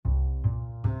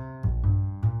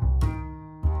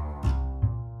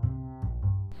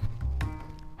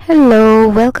Hello,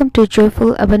 welcome to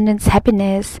Joyful Abundance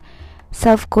Happiness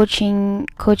Self-Coaching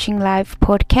Live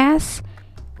podcast.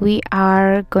 We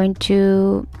are going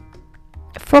to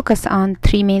focus on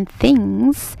three main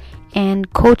things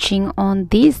and coaching on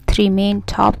these three main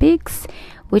topics,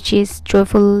 which is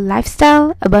joyful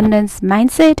lifestyle, abundance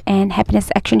mindset, and happiness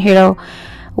action hero.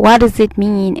 What does it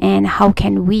mean and how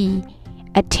can we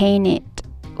attain it?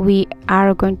 We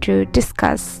are going to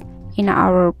discuss in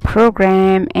our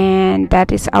program, and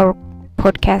that is our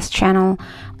podcast channel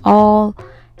all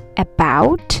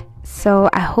about. So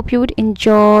I hope you would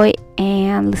enjoy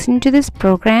and listen to these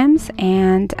programs,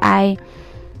 and I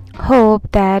hope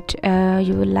that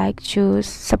you would like to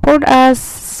support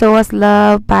us, show us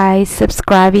love by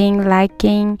subscribing,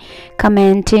 liking,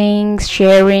 commenting,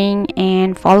 sharing,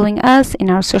 and following us in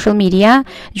our social media,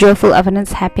 Joyful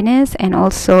Abundance Happiness, and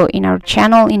also in our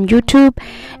channel in YouTube,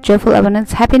 Joyful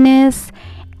Abundance Happiness,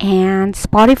 and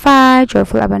Spotify,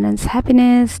 Joyful Abundance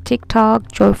Happiness,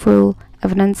 TikTok, Joyful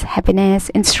Abundance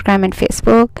Happiness, Instagram, and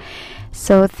Facebook.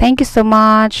 So thank you so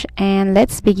much, and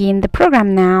let's begin the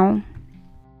program now.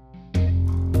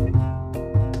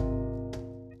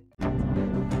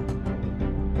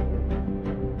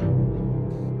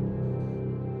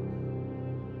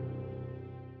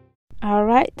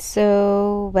 Alright,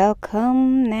 so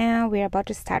welcome. Now we're about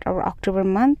to start our October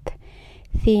month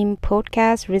theme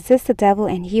podcast, Resist the Devil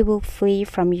and He Will Flee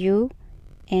from You,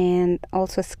 and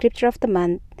also scripture of the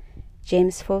month,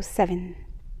 James 4:7,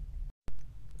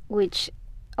 which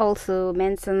also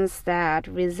mentions that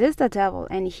resist the devil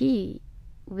and he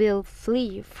will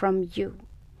flee from you.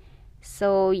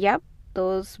 So yep,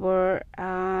 those were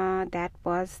that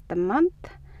was the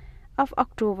month of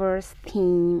October's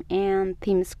theme and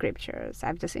theme scriptures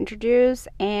I've just introduced,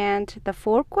 and the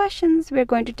 4 questions we're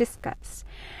going to discuss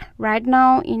right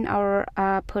now in our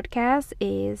podcast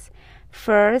is: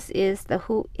 first is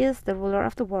who is the ruler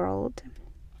of the world?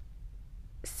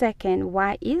 Second,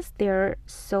 why is there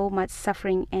so much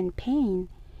suffering and pain?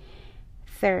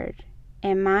 Third,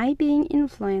 am I being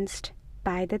influenced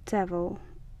by the devil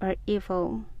or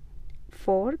evil?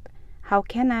 Fourth, how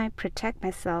can I protect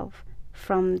myself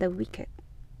from the wicked,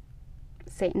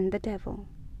 Satan, the devil?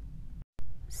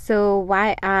 So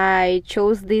why I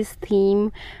chose this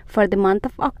theme for the month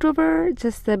of October,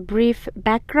 just a brief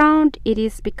background, it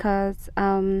is because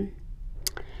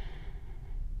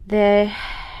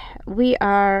we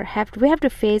have to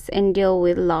face and deal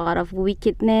with a lot of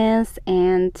wickedness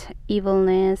and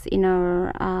evilness in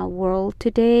our world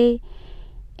today,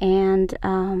 and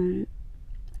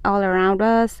all around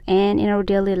us and in our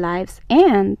daily lives,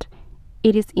 and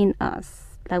it is in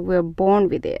us, like we're born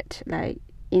with it, like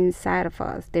inside of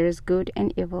us there is good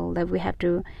and evil that we have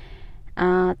to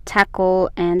tackle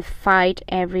and fight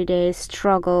every day,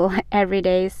 struggle every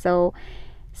day. So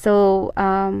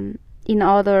in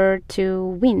order to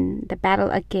win the battle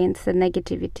against the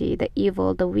negativity, the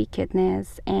evil, the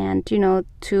wickedness, and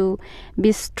to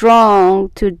be strong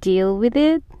to deal with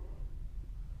it,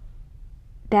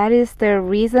 that is the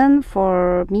reason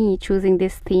for me choosing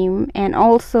this theme. And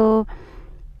also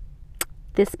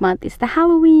this month is the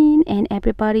Halloween, and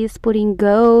everybody is putting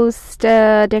ghost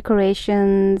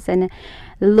decorations and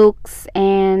looks,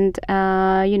 and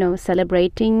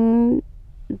celebrating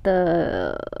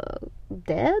the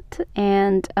dead,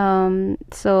 and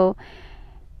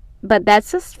but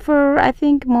that's just for, I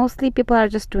think mostly people are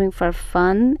just doing for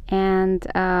fun, and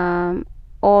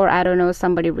or I don't know,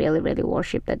 somebody really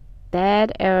worship the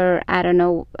dead, or I don't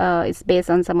know, it's based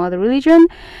on some other religion.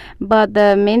 But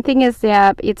the main thing is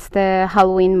that it's the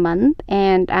Halloween month,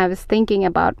 and I was thinking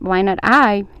about why not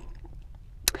I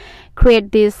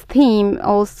create this theme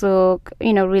also,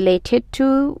 related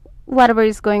to whatever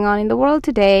is going on in the world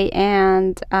today,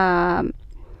 and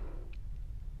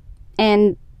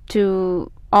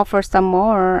to offer some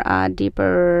more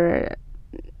deeper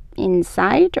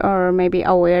insight or maybe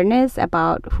awareness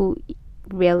about who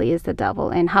really is the devil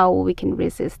and how we can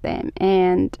resist them.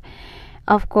 And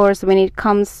of course, when it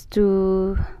comes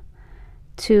to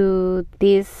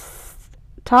this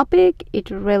topic,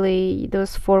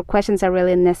 those 4 questions are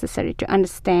really necessary to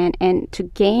understand, and to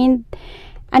gain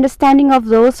understanding of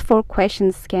those 4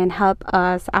 questions can help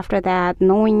us after that,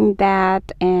 knowing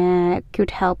that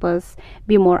could help us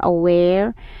be more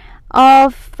aware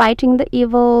of fighting the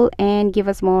evil and give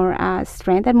us more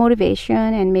strength and motivation,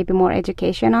 and maybe more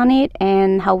education on it,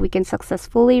 and how we can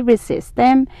successfully resist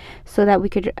them, so that we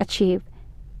could achieve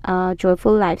a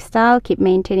joyful lifestyle, keep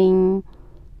maintaining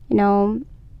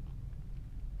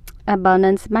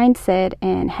abundance mindset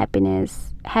and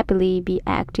happiness, happily be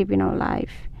active in our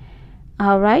life.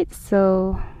 Alright,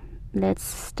 so let's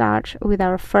start with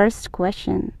our first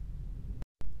question.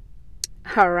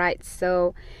 All right,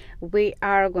 so we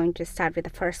are going to start with the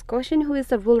first question. Who is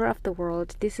the ruler of the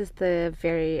world? This is the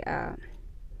very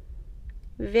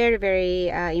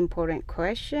important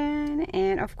question,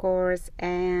 and of course,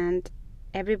 and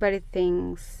everybody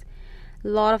thinks a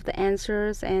lot of the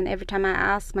answers, and every time I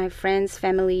ask my friends,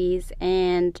 families,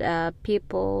 and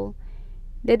people,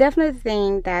 they definitely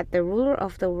think that the ruler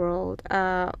of the world,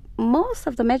 most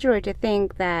of the majority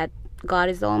think that God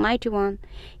is the Almighty One.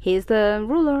 He is the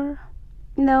ruler.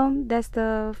 No, that's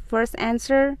the first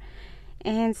answer.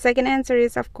 And second answer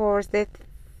is, of course, that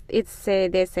they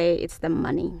say it's the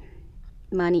money.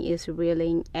 Money is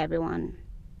ruling everyone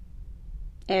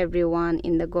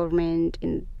in the government,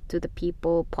 into the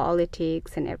people,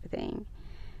 politics, and everything.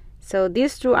 So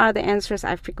these two are the answers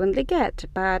I frequently get.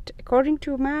 But according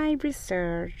to my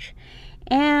research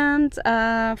and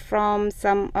from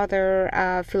some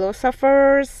other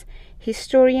philosophers,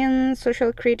 historians,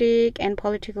 social critic, and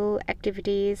political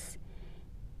activities,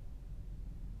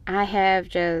 I have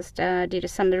just did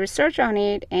some research on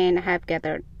it, and I have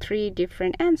gathered 3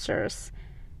 different answers.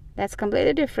 That's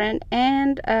completely different,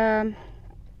 and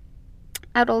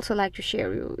I'd also like to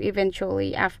share you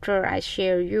eventually, after I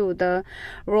share you the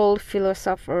role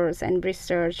philosophers and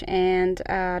research and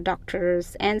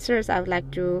doctors answers. I would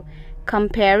like to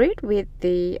compare it with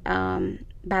the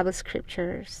Bible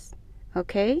scriptures.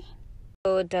 Okay,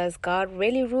 so does God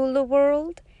really rule the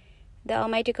world, the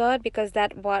Almighty God? Because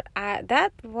that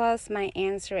was my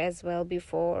answer as well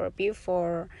before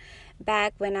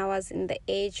back when I was in the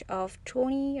age of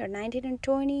 20 or 19 and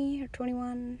 20 or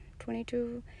 21,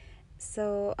 22.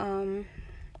 So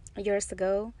years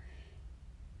ago,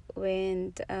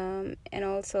 when and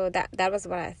also that was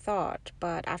what I thought.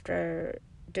 But after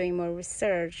doing more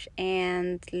research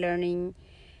and learning,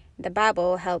 the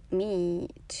Bible helped me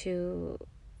to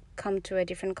come to a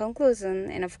different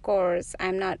conclusion. And of course,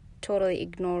 I'm not totally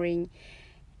ignoring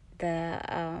the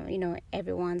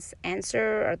everyone's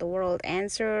answer or the world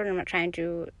answer. I'm not trying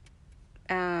to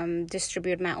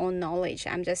distribute my own knowledge.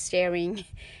 I'm just sharing,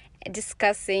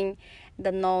 discussing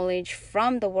the knowledge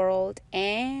from the world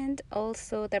and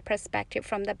also the perspective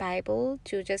from the Bible,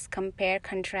 to just compare,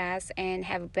 contrast, and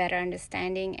have a better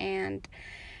understanding, and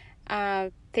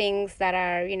things that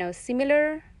are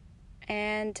similar,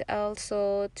 and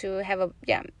also to have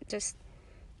just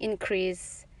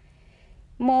increase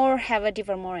more, have a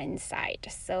deeper more insight.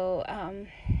 So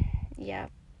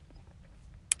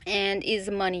and is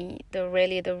money the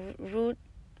root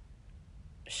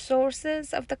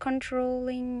sources of the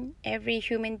controlling every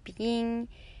human being,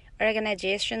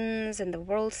 organizations, and the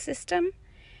world system?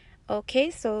 Okay,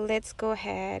 so let's go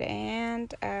ahead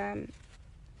and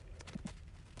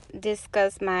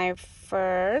discuss. My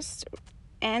first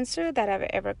answer that I've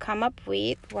ever come up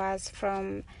with was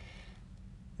from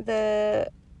the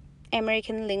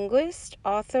American linguist,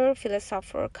 author,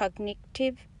 philosopher,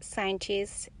 cognitive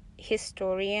scientist,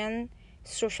 historian,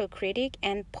 social critic,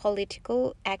 and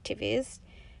political activist,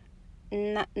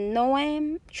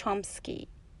 Noam Chomsky.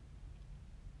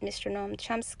 Mr. Noam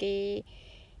Chomsky,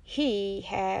 he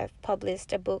have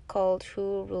published a book called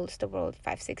Who Rules the World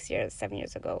 7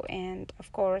 years ago. And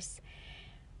of course,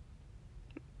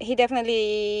 he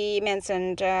definitely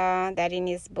mentioned that in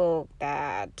his book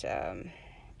that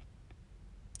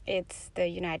it's the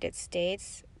United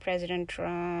States, President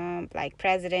Trump, like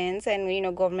presidents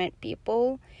and government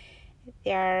people,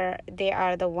 they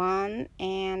are the one.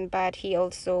 And but he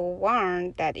also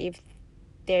warned that if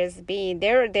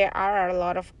there are a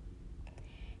lot of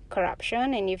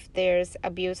corruption, and if there's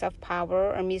abuse of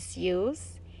power or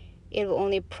misuse, it will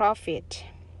only profit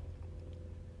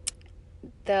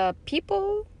the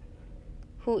people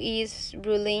who is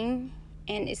ruling,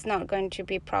 and it's not going to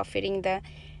be profiting the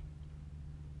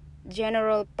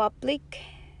general public.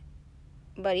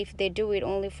 But if they do it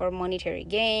only for monetary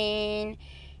gain,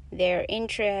 their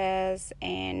interests,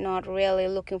 and not really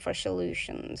looking for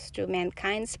solutions to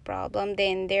mankind's problem,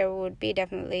 then there would be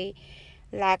definitely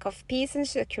lack of peace and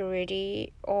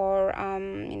security, or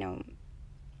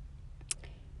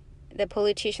the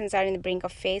politicians are in the brink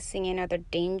of facing another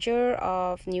danger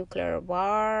of nuclear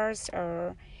wars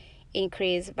or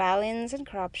increased violence and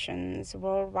corruptions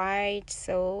worldwide.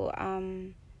 So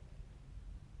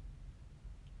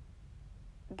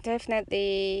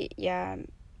definitely,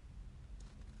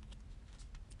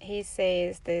 he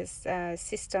says this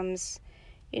systems,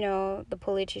 the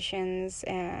politicians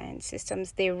and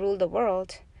systems, they rule the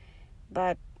world,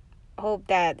 but hope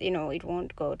that it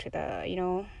won't go to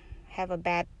the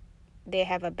they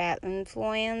have a bad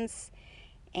influence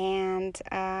and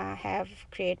have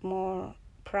create more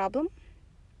problem.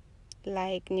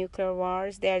 like nuclear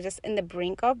wars. They are just in the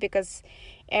brink of, because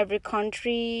every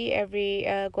country, every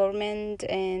government,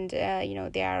 and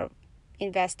they are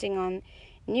investing on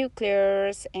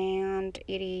nuclears, and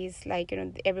it is like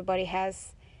everybody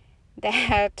has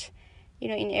that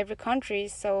in every country.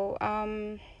 So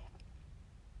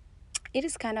it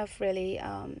is kind of really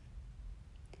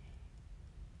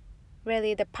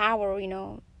the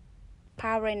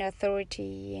power and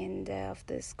authority and of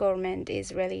this government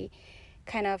is really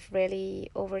kind of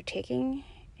really overtaking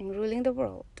and ruling the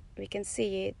world. We can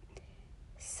see it.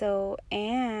 So,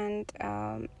 and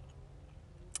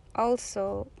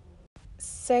also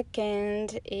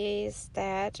second is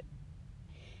that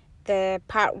the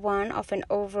part one of an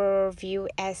overview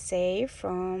essay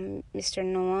from Mr.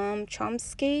 Noam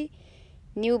Chomsky,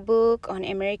 new book on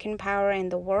American power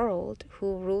and the world,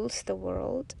 who rules the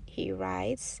world. He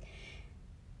writes,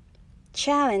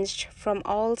 challenged from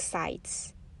all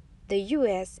sides, the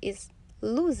U.S. is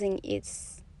losing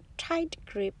its tight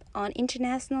grip on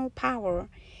international power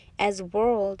as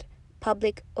world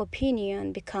public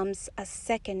opinion becomes a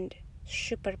second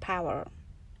superpower.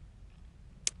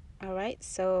 All right,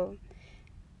 so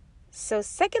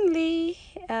secondly,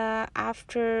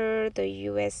 after the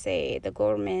USA, the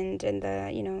government, and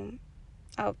the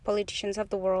politicians of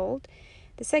the world,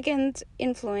 the second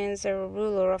influencer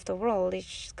ruler of the world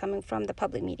is coming from the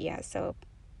public media. So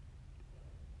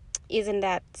isn't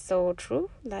that so true?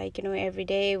 Like, every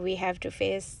day we have to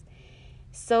face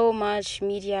so much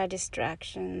media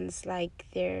distractions. Like,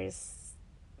 there's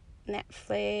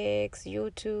Netflix,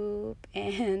 YouTube,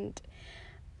 and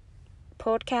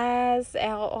podcasts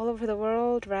all over the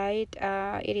world, right?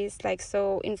 It is like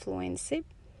so influencers,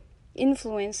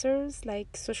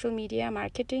 like social media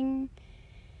marketing,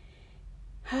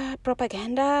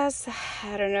 propagandas,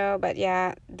 I don't know, but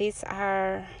yeah, these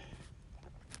are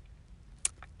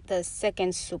the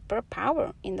second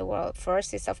superpower in the world.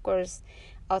 First is, of course,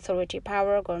 authority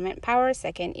power, government power.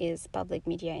 Second is public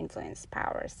media influence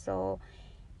power. So,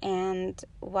 and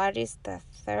what is the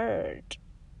third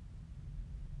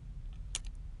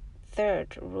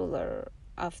ruler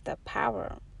of the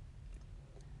power?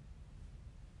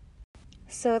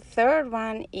 So third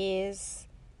one is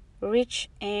rich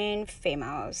and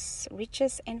famous.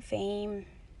 Riches and fame.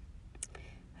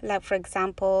 Like, for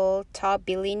example, top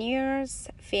billionaires,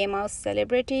 famous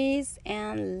celebrities,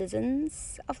 and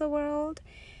legends of the world.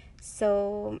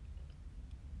 So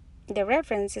the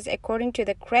reference is according to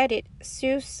the Credit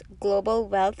Suisse Global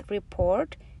Wealth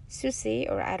Report, SUSE,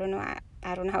 or I don't know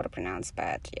how to pronounce,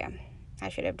 but yeah, I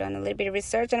should have done a little bit of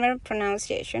research on my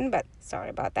pronunciation, but sorry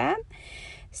about that.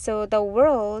 So the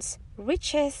world's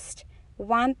richest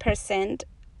 1%,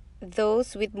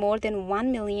 those with more than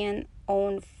 1 million,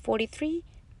 own 43%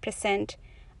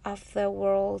 of the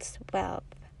world's wealth.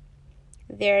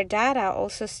 Their data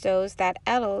also shows that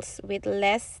adults with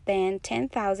less than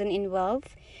 10,000 in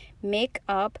wealth make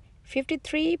up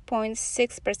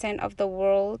 53.6% of the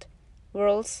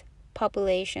world's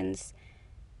population,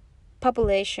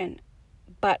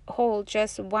 but hold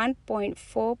just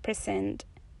 1.4%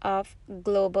 of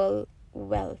global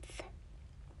wealth.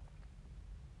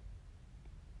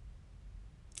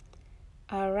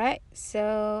 All right,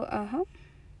 so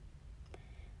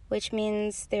which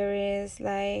means there is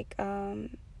like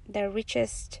the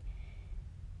richest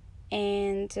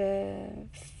and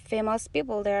famous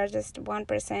people, they are just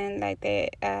 1%. Like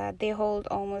they hold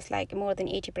almost like more than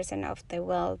 80% of the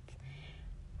wealth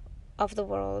of the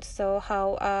world. So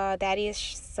how that is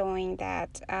showing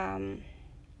that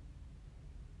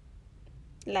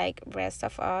like rest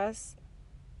of us,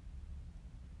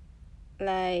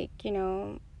 like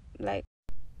like,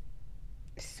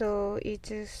 so it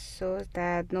just shows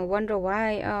that no wonder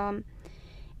why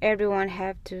everyone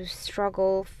have to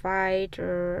struggle, fight,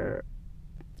 or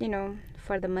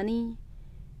for the money,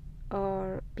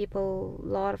 or a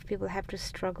lot of people have to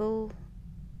struggle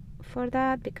for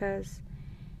that, because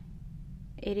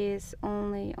it is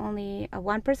only a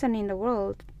 1% in the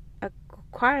world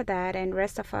acquire that, and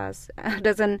rest of us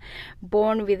doesn't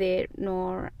born with it,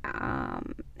 nor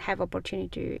have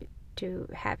opportunity to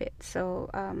have it. So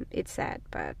it's sad,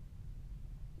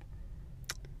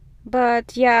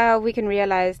 but yeah, we can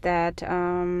realize that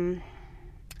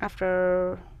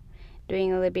after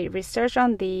doing a little bit of research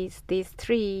on these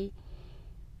three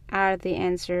are the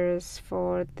answers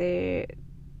for the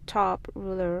top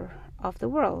ruler of the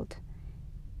world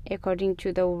according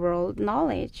to the world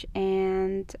knowledge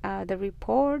and the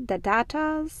report, the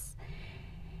datas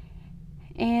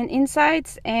and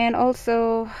insights. And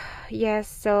also, yes,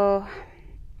 so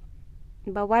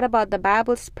but what about the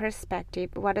Bible's perspective?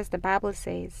 What does the Bible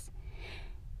says?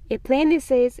 It plainly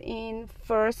says in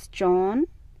 1 John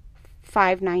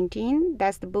 5:19,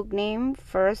 that's the book name.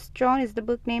 1 John is the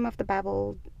book name of the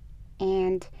Bible,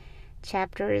 and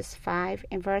chapter is 5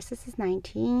 and verses is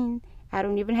 19. I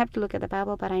don't even have to look at the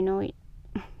Bible, but I know it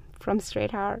from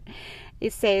straight heart.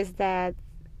 It says that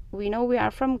we know we are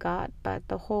from God, but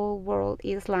the whole world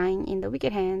is lying in the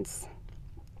wicked hands.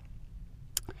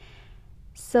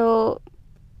 So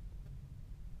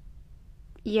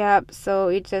so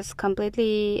it just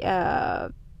completely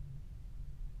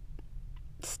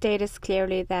states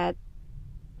clearly that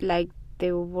like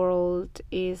the world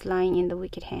is lying in the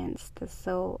wicked hands.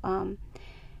 So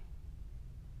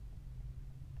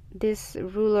this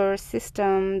ruler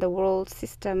system, the world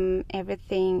system,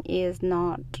 everything is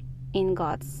not in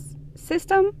God's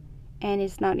system, and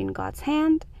it's not in God's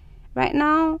hand right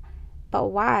now. But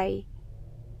why?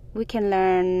 We can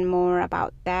learn more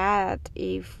about that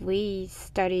if we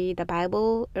study the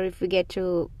Bible, or if we get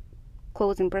to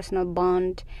close and personal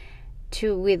bond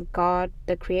with God,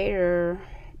 the Creator,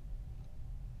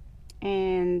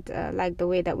 and like the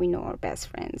way that we know our best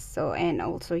friends. So, and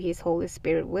also His Holy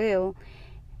Spirit will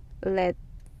let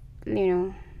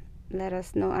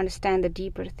us understand the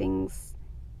deeper things,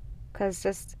 because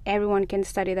just everyone can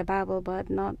study the Bible, but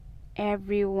not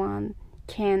everyone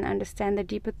can understand the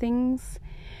deeper things.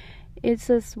 It's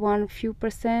just one few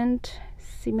percent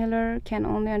similar can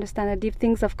only understand the deep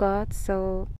things of God.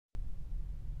 So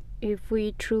if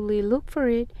we truly look for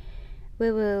it,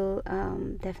 we will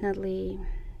definitely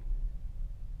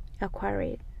acquire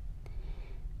it.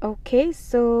 Okay,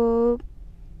 so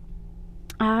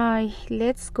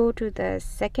let's go to the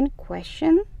second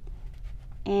question.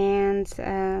 And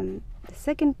the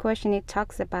second question, it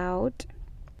talks about,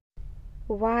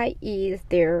 why is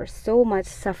there so much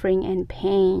suffering and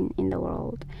pain in the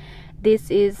world? This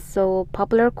is so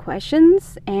popular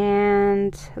questions,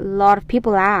 and a lot of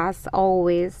people ask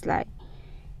always, like,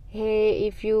 hey,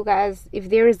 if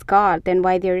there is God, then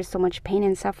why there is so much pain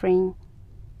and suffering?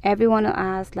 Everyone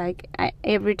asks, like,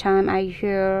 every time I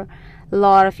hear a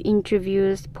lot of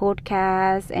interviews,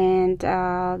 podcasts, and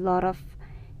a lot of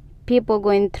people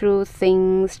going through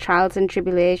things, trials and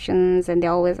tribulations, and they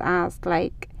always ask,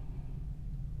 like,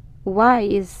 why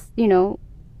is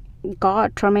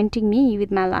God tormenting me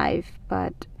with my life?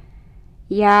 But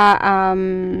but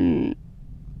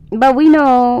we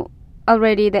know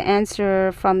already the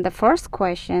answer from the first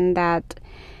question, that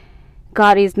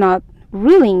God is not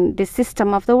ruling the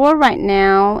system of the world right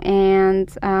now,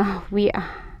 and we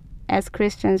as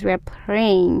Christians, we are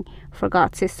praying for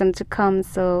God's system to come,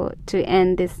 so to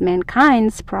end this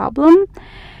mankind's problem.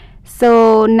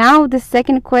 So now the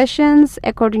second questions,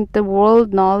 according to the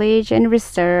world knowledge and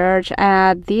research,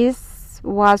 this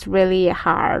was really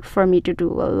hard for me to do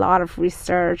a lot of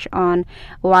research on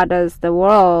what does the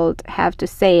world have to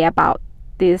say about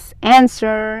this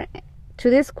answer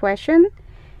to this question.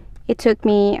 It took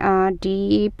me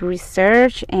deep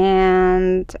research,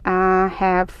 and I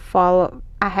have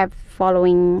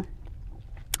following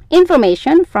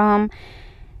information from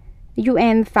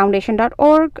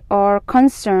unfoundation.org or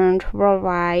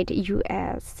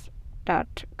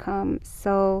concernedworldwideus.com.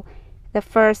 So the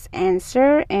first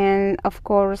answer, and of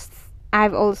course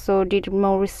I've also did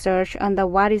more research on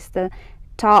what is the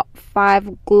top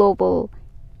 5 global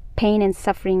pain and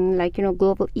suffering,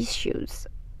 global issues.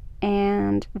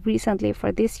 And recently,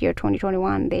 for this year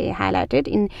 2021, they highlighted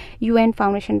in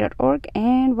unfoundation.org.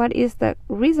 And what is the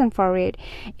reason for it?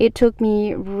 It took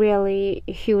me really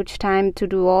huge time to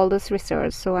do all this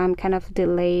research, so I'm kind of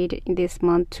delayed this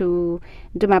month to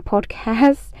do my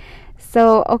podcast.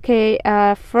 So okay,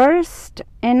 first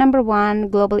and number one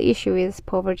global issue is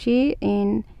poverty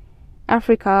in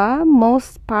Africa.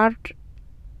 Most part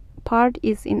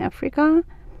is in Africa.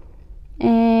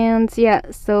 And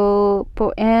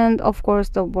and of course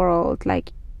the world,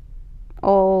 like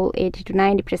all 80 to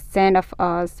 90% of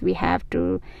us, we have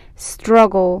to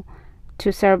struggle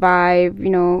to survive,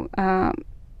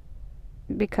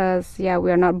 because we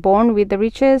are not born with the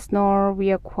riches, nor we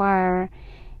acquire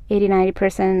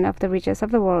 80-90% of the riches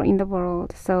of the world in the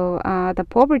world. So the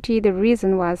poverty, the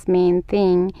reason was main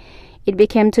thing. It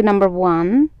became to number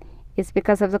one is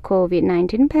because of the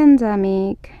COVID-19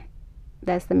 pandemic.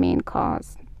 That's the main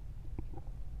cause.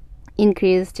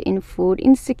 Increased in food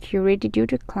insecurity due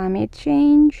to climate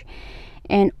change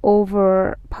and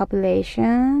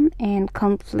overpopulation and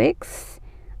conflicts.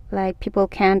 Like people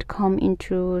can't come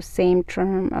into same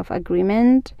term of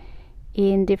agreement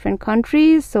in different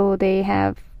countries, so they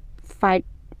have fight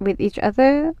with each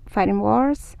other, fighting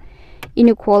wars.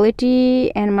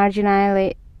 Inequality and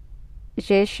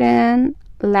marginalization,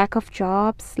 lack of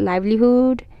jobs,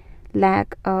 livelihood,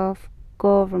 lack of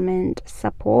government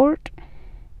support,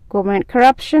 government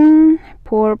corruption,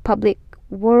 poor public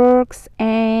works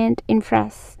and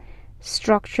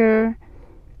infrastructure,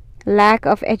 lack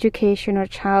of education or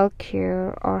child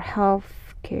care or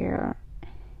health care.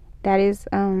 That is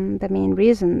the main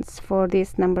reasons for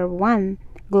this number one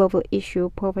global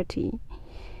issue, poverty.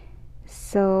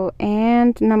 So,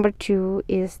 and number two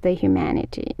is the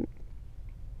humanity.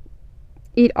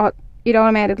 It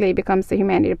automatically becomes the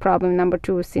humanity problem, number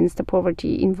two, since the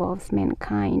poverty involves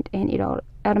mankind, and it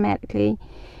automatically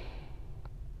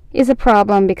is a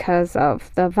problem because of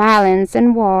the violence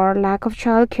and war, lack of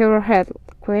child care or health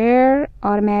care,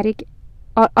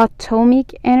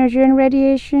 atomic energy and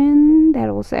radiation that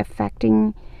also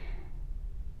affecting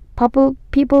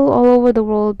people all over the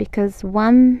world, because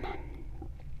one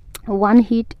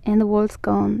hit and the world's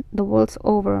gone, the world's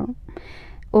over.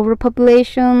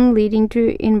 Overpopulation leading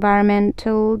to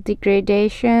environmental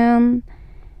degradation,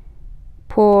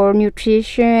 poor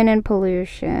nutrition and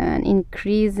pollution,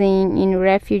 increasing in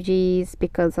refugees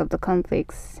because of the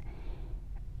conflicts,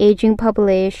 aging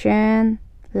population,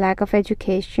 lack of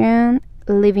education,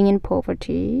 living in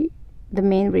poverty. The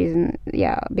main reason,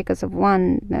 because of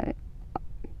one.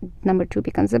 Number two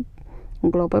becomes a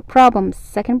global problem.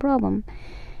 Second problem,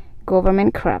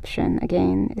 government corruption.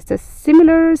 Again, it's a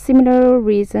similar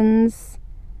reasons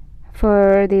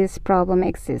for this problem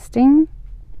existing.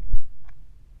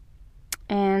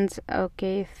 And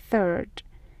okay, third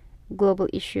global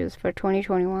issues for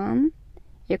 2021,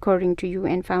 according to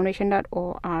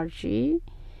unfoundation.org,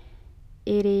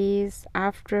 it is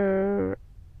after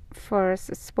first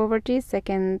is poverty,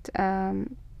 second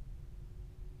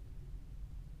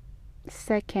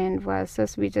was,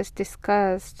 as we just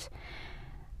discussed,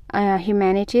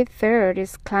 humanity. Third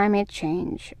is climate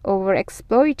change,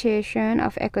 overexploitation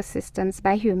of ecosystems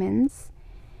by humans,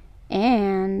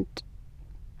 and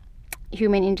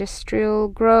human industrial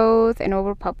growth and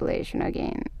overpopulation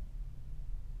again.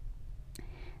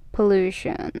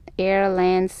 Pollution, air,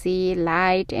 land, sea,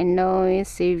 light and noise,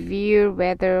 severe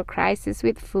weather, crisis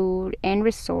with food and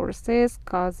resources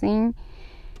causing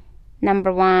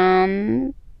number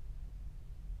one,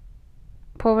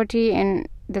 poverty and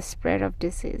the spread of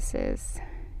diseases.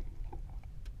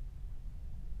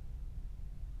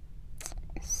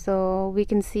 So we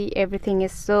can see everything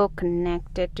is so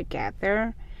connected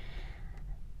together,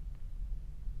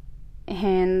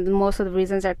 and most of the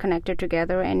reasons are connected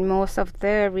together, and most of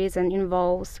the reason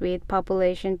involves with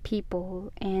population,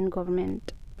 people and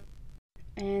government.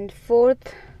 And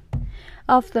fourth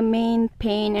of the main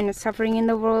pain and suffering in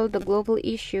the world, the global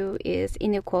issue, is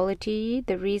inequality.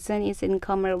 The reason is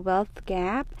income or wealth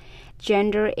gap,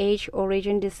 gender, age,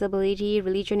 origin, disability,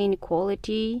 religion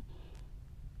inequality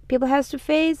people has to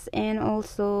face, and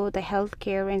also the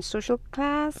healthcare and social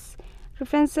class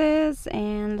differences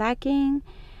and lacking.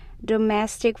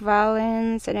 Domestic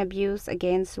violence and abuse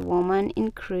against women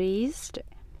increased.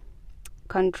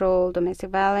 Control domestic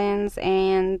violence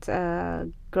and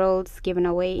girls given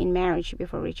away in marriage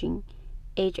before reaching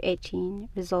age 18,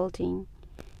 resulting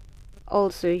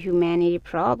also humanity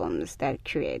problems that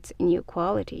creates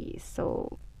inequality.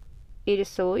 So it is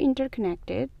so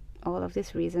interconnected, all of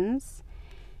these reasons.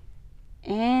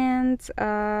 And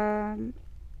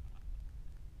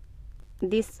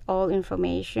this all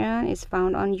information is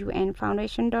found on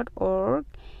unfoundation.org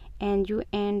and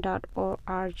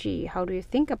un.org. How do you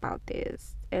think about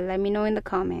this? Let me know in the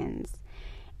comments.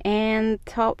 And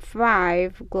top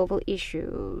 5 global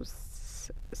issues,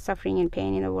 suffering and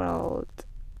pain in the world.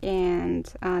 And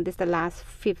this the last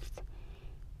 5th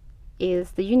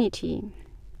is the unity.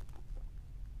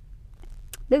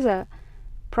 There's a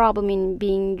problem in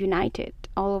being united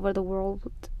all over the world,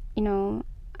 though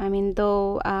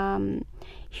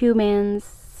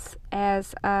humans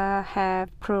have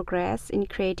progressed in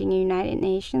creating United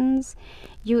Nations,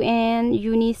 UN,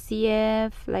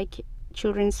 UNICEF, like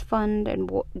Children's Fund, and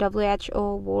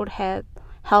WHO, World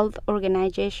Health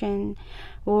Organization,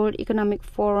 World Economic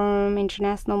Forum,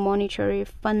 International Monetary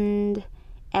Fund,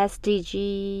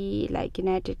 SDG, like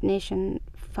United Nations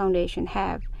Foundation,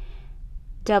 have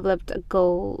developed a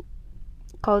goal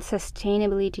called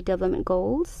Sustainability Development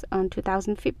Goals on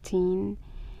 2015.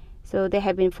 So they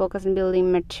have been focused on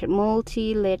building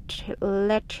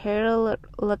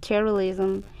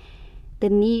multilateralism, the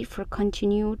need for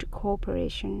continued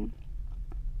cooperation.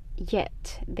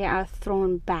 Yet they are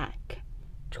thrown back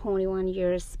 21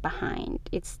 years behind.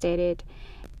 It's stated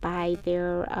by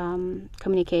their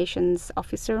communications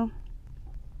officer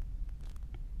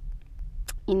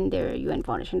in their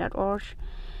unfoundation.org.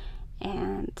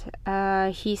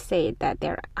 and he said that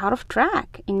they're out of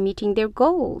track in meeting their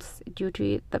goals due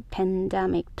to the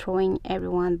pandemic throwing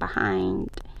everyone behind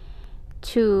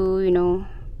to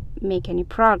make any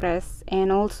progress,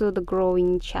 and also the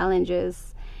growing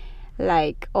challenges,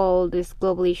 like all these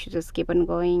global issues just keep on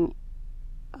going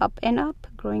up and up,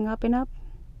 growing up and up,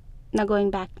 not going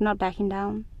back, not backing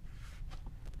down.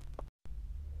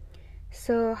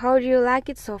 So how do you like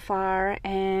it so far?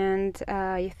 And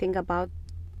you think about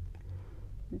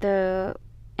the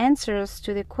answers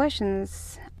to the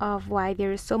questions of why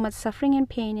there is so much suffering and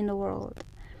pain in the world.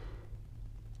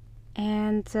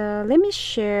 And let me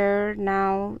share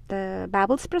now the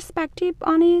Bible's perspective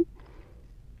on it.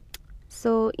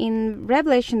 So in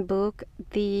Revelation book,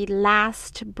 the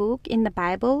last book in the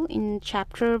Bible, in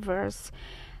chapter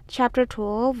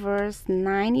 12, verse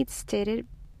 9, it stated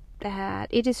that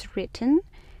it is written,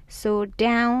 "So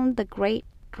down the great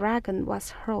dragon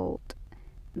was hurled,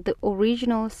 the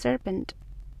original serpent,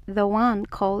 the one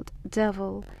called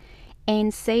devil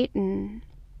and Satan,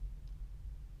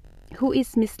 who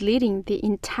is misleading the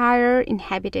entire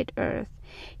inhabited earth.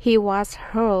 He was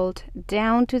hurled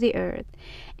down to the earth,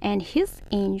 and his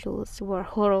angels were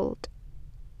hurled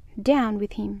down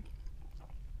with him."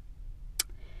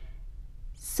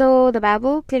 So the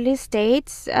Bible clearly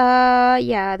states,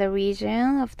 the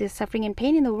reason of this suffering and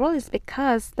pain in the world is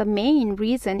because the main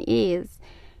reason is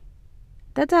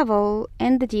the devil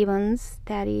and the demons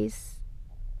that is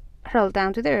hurled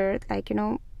down to the earth.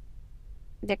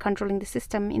 They're controlling the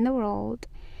system in the world.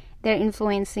 They're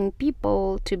influencing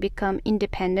people to become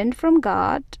independent from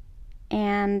God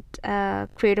and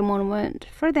create a monument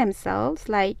for themselves,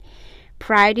 like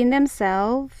pride in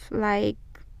themselves, like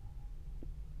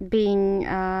being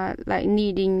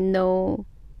needing no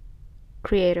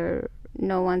creator,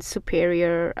 no one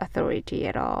superior authority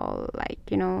at all,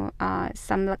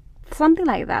 something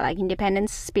like that, like independent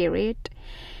spirit,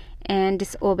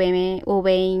 and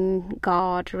obeying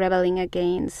God, rebelling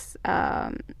against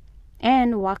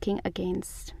and walking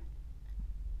against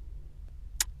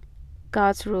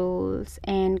God's rules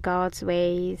and God's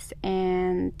ways,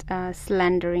 and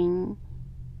slandering,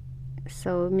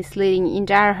 so misleading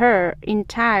entire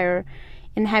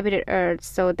inhabited earth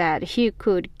so that he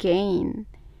could gain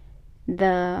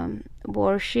the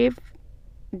worship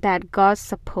that God's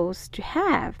supposed to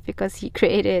have, because he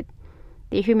created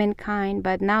the humankind,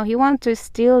 but now he wants to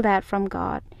steal that from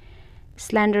God,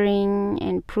 slandering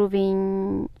and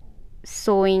proving,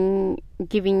 sowing,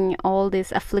 giving all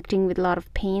this, afflicting with a lot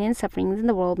of pain and sufferings in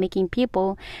the world, making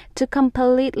people to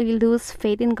completely lose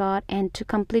faith in God and to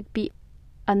completely be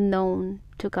unknown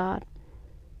to God,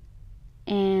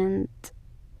 and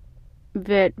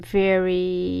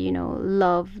very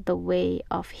love the way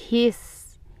of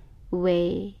his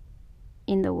way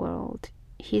in the world,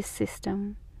 his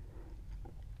system.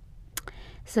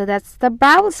 So that's the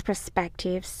Bible's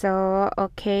perspective. So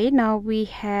okay, now we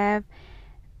have,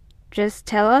 just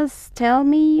tell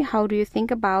me how do you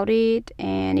think about it,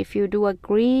 and if you do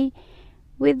agree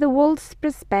with the world's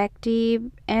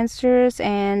perspective answers,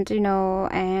 and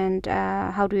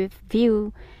how do you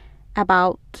view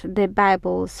about the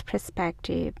Bible's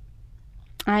perspective.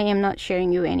 I am not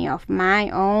sharing you any of my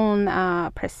own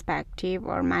perspective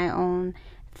or my own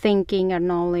thinking or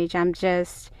knowledge. I'm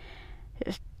just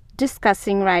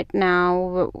discussing right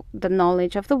now the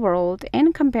knowledge of the world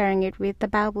and comparing it with the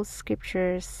Bible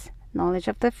scriptures, knowledge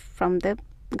of from the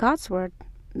God's word,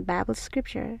 Bible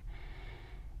scripture.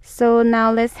 So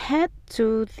now let's head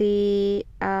to the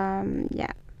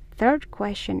third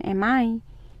question. Am I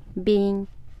being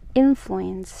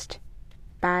influenced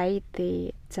by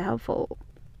the devil?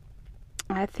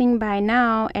 I think by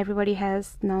now everybody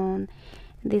has known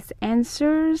these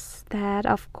answers, that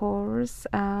of course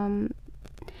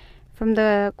from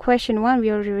the question 1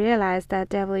 we already realized that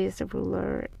devil is the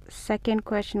ruler. Second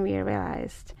question, we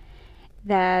realized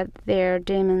that their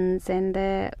demons and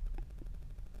the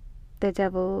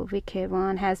devil, wicked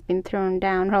one, has been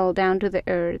rolled down to the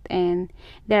earth, and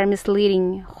they're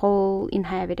misleading whole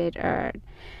inhabited earth.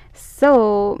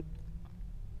 So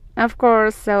of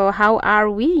course, so how are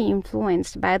we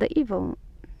influenced by the evil?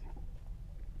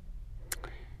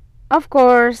 Of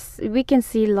course, we can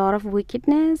see a lot of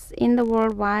wickedness in the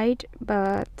worldwide,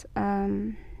 but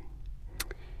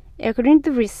according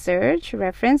to research,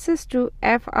 references to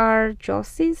F.R.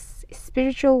 Jossi's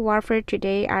Spiritual Warfare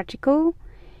Today article,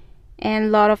 and a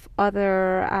lot of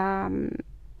other,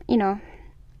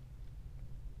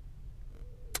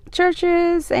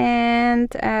 churches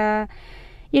and,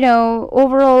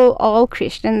 overall all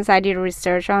Christians, I did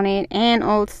research on it, and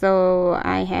also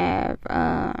I have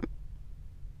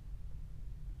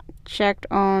checked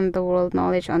on the world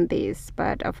knowledge on this,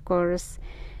 but of course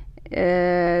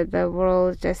the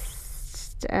world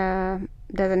just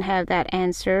doesn't have that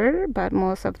answer. But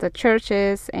most of the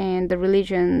churches and the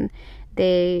religion,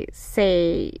 they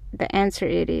say the answer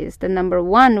it is the number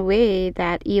one way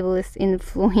that evil is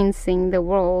influencing the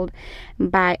world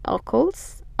by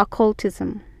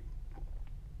occultism.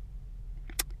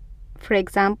 For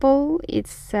example,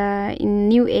 it's in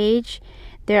New Age,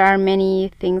 there are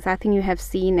many things I think you have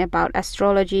seen about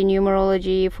astrology,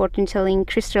 numerology, fortune telling,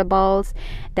 crystal balls,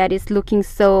 that is looking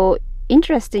so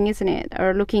interesting, isn't it?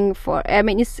 Or looking for, I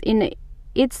mean,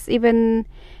 it's even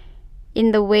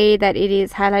in the way that it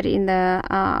is highlighted in the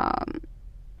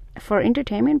for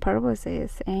entertainment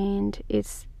purposes, and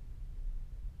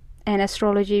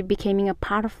astrology becoming a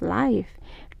part of life.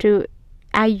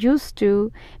 I used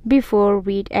to before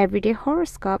read everyday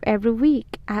horoscope every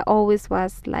week. I always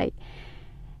was like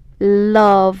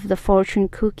love the fortune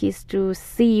cookies to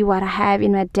see what I have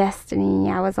in my destiny.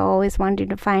 I was always wanting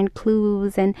to find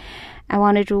clues, and I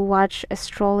wanted to watch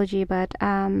astrology, but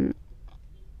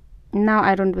now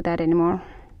I don't do that anymore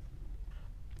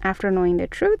after knowing the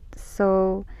truth.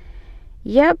 So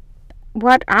yep,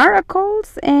 what are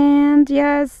occults? And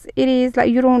yes, it is like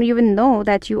you don't even know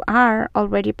that you are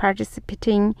already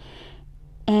participating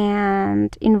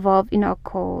and involved in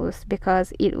occults,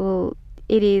 because it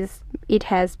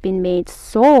has been made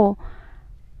so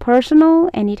personal,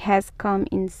 and it has come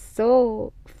in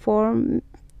so formatted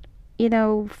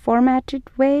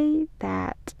way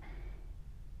that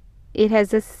it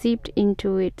has just seeped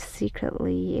into it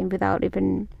secretly and without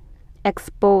even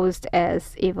exposed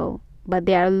as evil, but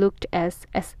they are looked as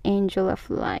angel of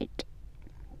light.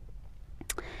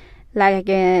 Like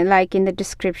in the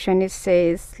description, it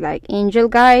says like angel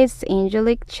guides,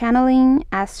 angelic channeling,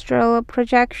 astral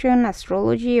projection,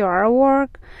 astrology, artwork,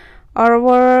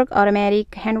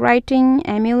 automatic handwriting,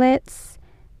 amulets,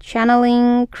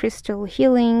 channeling, crystal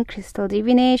healing, crystal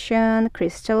divination,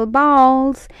 crystal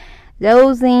balls,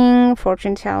 dosing,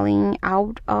 fortune telling,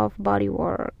 out of body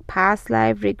work, past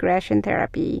life regression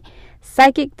therapy,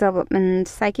 psychic development,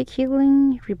 psychic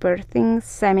healing, rebirthing,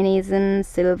 shamanism,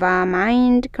 Silva,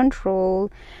 mind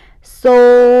control,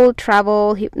 soul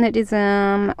travel,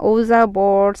 hypnotism, Ouija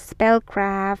board,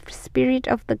 spellcraft, spirit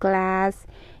of the glass,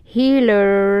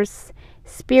 healers,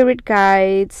 spirit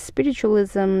guides,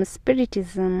 spiritualism,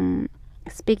 spiritism,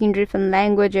 speaking different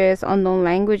languages, unknown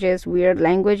languages, weird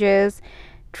languages,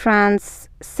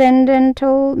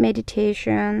 transcendental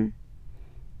meditation,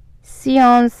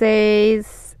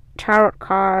 seances, tarot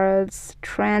cards,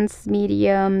 trance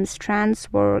mediums,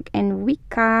 trance work, and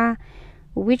Wicca,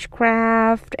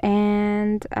 witchcraft,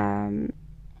 and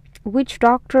witch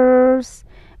doctors,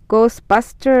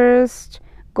 ghostbusters,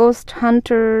 ghost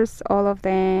hunters. All of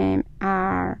them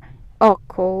are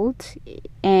occult,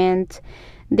 and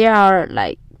they are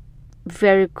like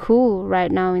very cool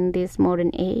right now in this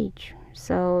modern age.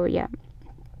 So yeah,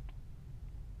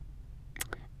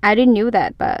 I didn't knew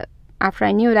that, but after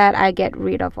I knew that, I get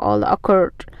rid of all the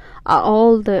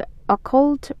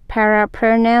occult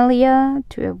paraphernalia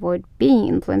to avoid being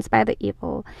influenced by the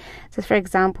evil. So for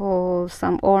example,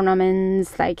 some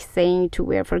ornaments like saying to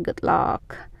wear for good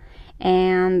luck,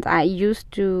 and I used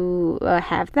to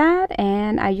have that,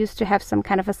 and I used to have some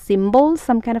kind of a symbol,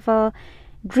 some kind of a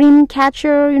dream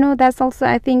catcher, that's also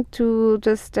I think to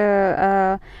just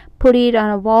put it on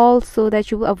a wall so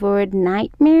that you avoid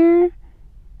nightmare.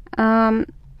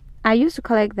 I used to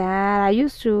collect that, I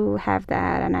used to have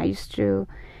that, and I used to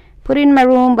put it in my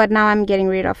room, but now I'm getting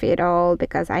rid of it all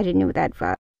because I didn't know that.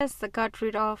 But yes, I got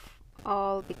rid of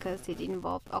all because it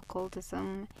involved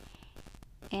occultism.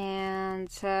 And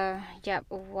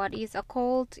what is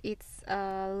occult? It's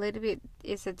a little bit,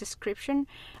 it's a description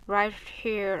right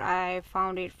here. I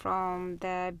found it from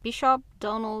the Bishop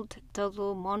Donald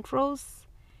W. Montrose.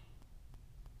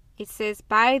 It says,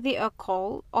 by the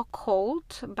occult,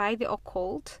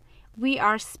 we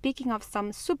are speaking of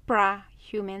some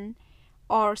suprahuman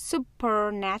or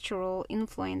supernatural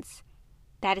influence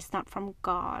that is not from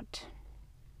God.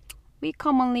 We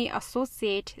commonly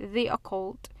associate the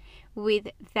occult with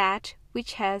that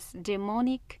which has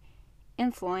demonic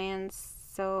influence.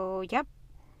 So, yep.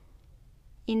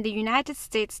 In the United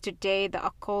States today, the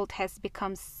occult has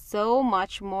become so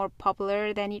much more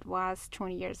popular than it was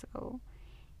 20 years ago.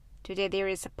 Today there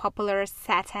is a popular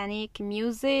satanic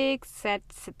music,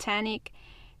 satanic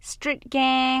street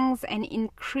gangs, an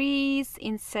increase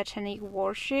in satanic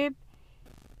worship,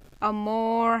 a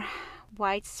more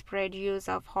widespread use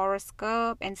of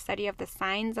horoscope and study of the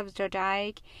signs of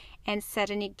zodiac, and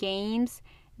satanic games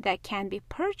that can be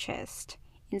purchased.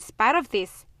 In spite of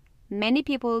this, Many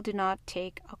people do not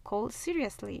take occult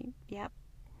seriously. Yep.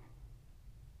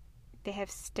 They have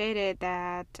stated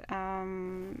that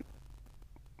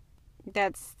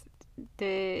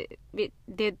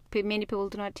many people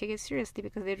do not take it seriously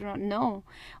because they do not know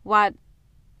what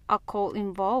occult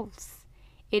involves.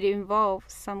 It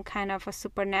involves some kind of a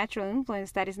supernatural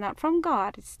influence that is not from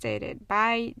God. It's stated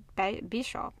by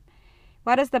Bishop.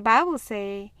 What does the Bible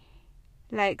say?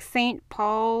 Like Saint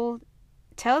Paul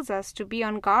tells us to be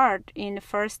on guard in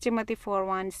 1 Timothy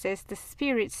 4:1. Says the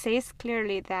Spirit says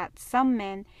clearly that some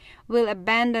men will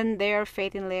abandon their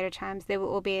faith in later times. They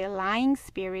will obey lying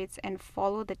spirits and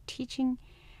follow the teaching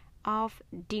of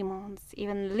demons.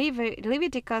 Even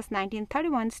Leviticus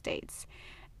 19:31 states,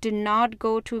 "Do not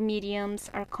go to mediums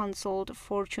or consult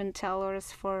fortune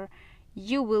tellers, for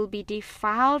you will be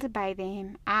defiled by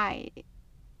them.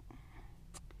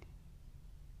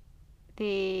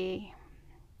 The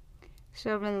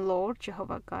sovereign Lord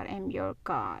Jehovah God am your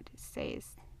God," it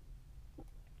says.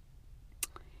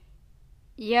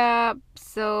 Yeah,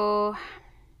 so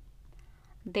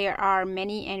there are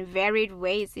many and varied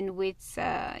ways in which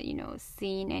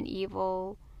sin and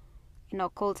evil,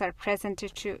 cults are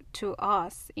presented to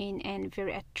us in a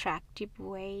very attractive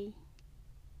way.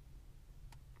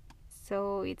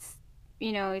 So it's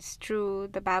true,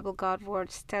 the Bible God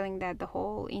words telling that the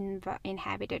whole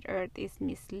inhabited earth is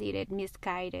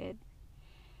misguided.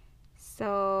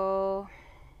 So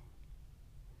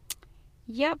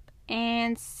yep.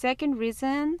 And second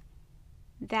reason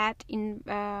that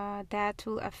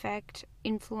will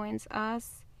influence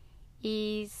us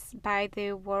is by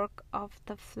the work of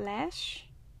the flesh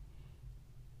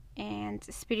and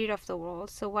spirit of the world.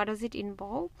 So what does it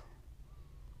involve?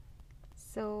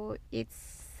 So it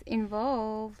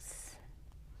involves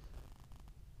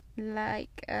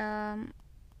like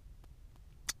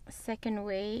second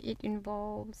way, it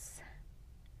involves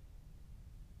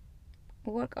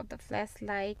work of the flesh,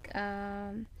 like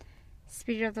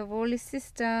spirit of the worldly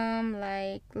system,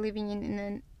 like living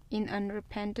in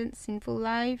unrepentant sinful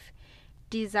life,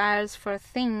 desires for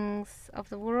things of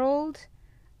the world,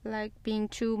 like being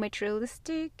too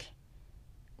materialistic,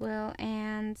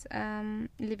 and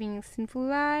living a sinful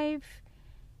life,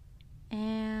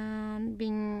 and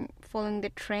following the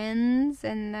trends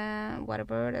and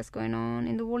whatever that's going on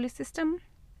in the worldly system.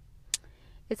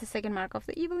 It's the second mark of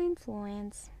the evil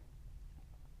influence.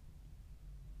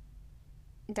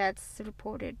 That's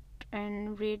reported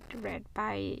and read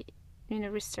by,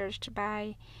 researched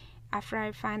by, after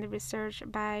I find the research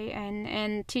by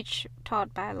and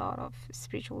taught by a lot of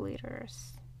spiritual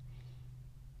leaders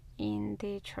in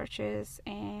the churches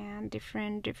and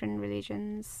different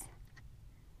religions.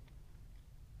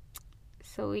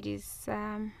 So it is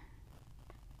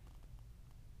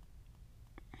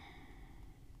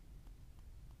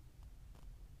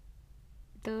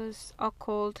those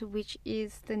occult, which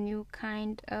is the new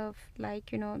kind of,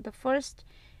 the first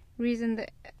reason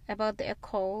about the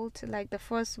occult, like the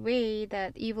first way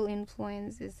that evil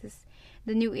influence is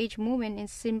the New Age movement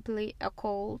is simply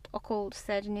occult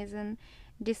Satanism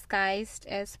disguised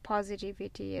as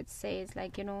positivity. It says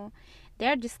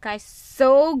they're disguised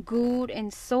so good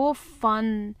and so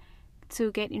fun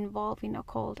to get involved in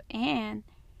occult. And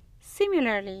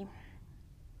similarly,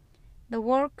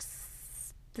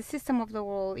 the system of the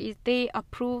world is they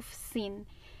approve sin.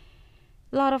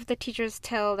 A lot of the teachers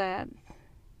tell that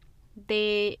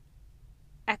they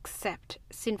accept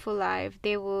sinful life.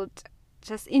 They would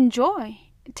just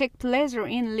take pleasure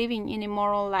in living in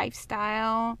immoral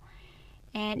lifestyle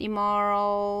and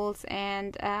immorals,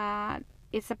 and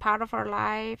it's a part of our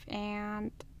life,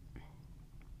 and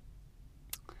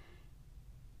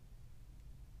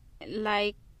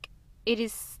it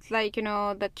is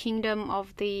the kingdom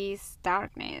of this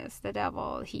darkness. The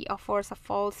devil, he offers a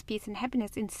false peace and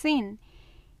happiness in sin.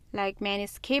 Like man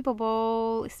is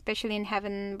capable, especially in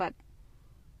heaven, but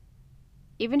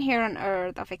even here on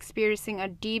earth, of experiencing a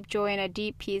deep joy and a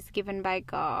deep peace given by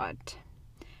God.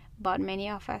 But many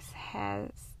of us,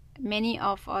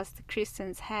 the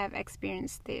Christians, have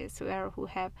experienced this, who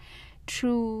have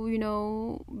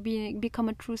become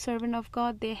a true servant of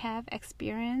God. They have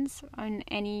experience in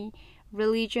any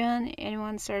religion,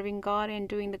 anyone serving God and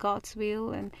doing the God's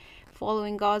will and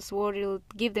following God's word, it'll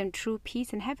give them true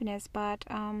peace and happiness. But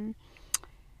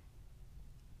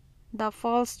the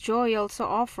false joy also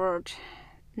offered.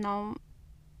 Now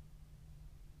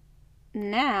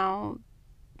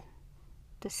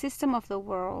the system of the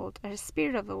world, or the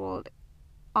spirit of the world,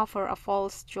 offer a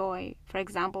false joy. For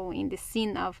example, in the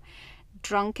sin of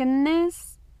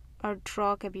drunkenness or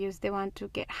drug abuse, they want to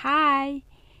get high,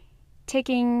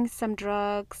 taking some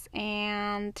drugs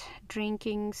and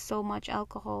drinking so much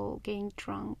alcohol, getting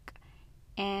drunk,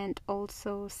 and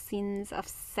also sins of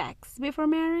sex before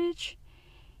marriage,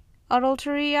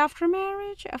 adultery after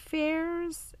marriage,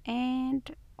 affairs,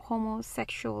 and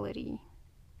homosexuality.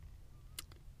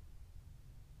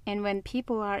 And when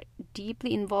people are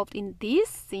deeply involved in these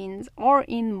sins, or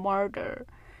in murder,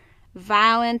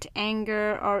 violent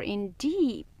anger, or in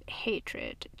deep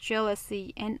hatred,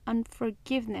 jealousy, and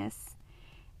unforgiveness,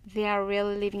 they are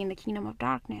really living in the kingdom of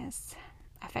darkness,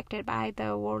 affected by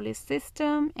the worldly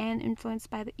system and influenced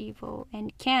by the evil,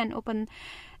 and can open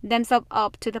themselves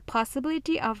up to the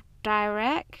possibility of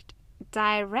direct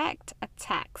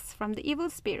attacks from the evil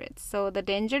spirits. So the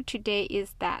danger today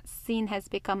is that sin has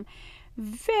become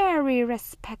very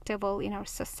respectable in our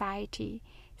society.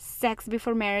 Sex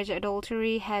before marriage,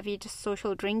 adultery, heavy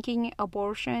social drinking,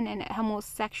 abortion, and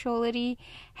homosexuality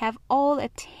have all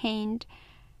attained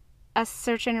a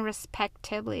certain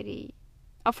respectability.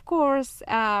 Of course,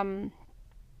 to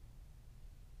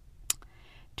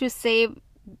save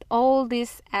all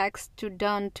these acts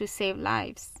done to save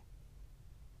lives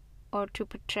or to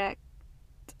protect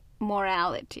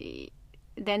morality,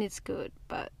 then it's good.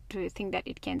 But do you think that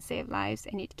it can save lives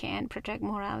and it can protect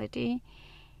morality?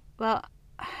 Well,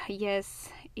 yes,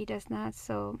 it does not.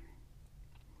 So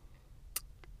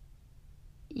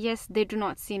yes, they do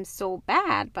not seem so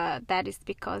bad, but that is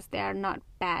because they are not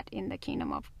bad in the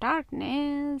kingdom of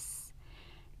darkness,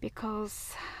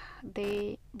 because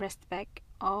they respect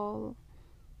all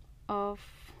of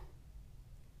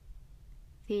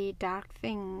the dark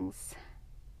things.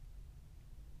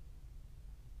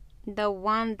 The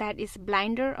one that is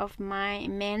blinder of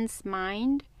man's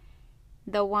mind,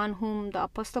 the one whom the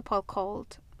Apostle Paul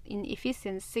called in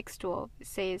Ephesians 6:12,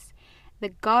 says, the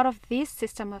God of this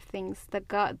system of things,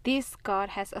 this God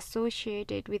has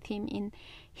associated with him in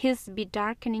his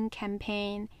bedarkening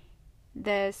campaign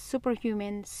the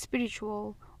superhuman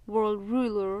spiritual world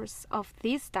rulers of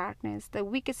this darkness, the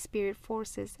wicked spirit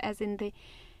forces as in the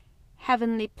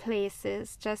heavenly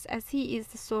places, just as he is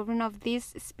the sovereign of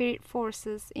these spirit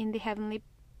forces in the heavenly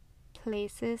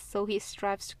places, so he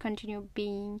strives to continue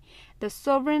being the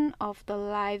sovereign of the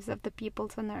lives of the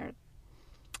peoples on earth.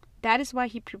 That is why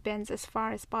he prevents as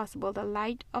far as possible the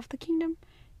light of the kingdom,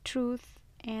 truth,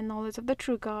 and knowledge of the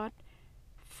true God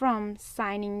from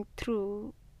shining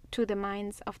through to the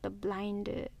minds of the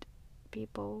blinded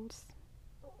peoples.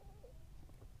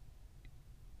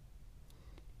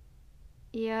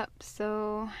 Yep,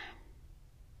 so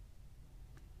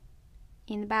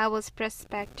in the Bible's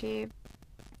perspective,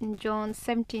 in John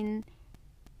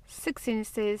 17:16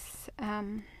 says,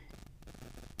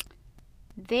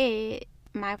 they,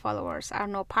 my followers, are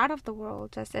no part of the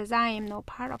world, just as I am no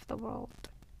part of the world.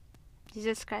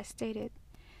 Jesus Christ stated.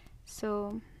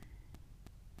 So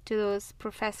to those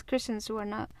professed Christians who were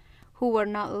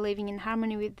not living in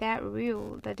harmony with that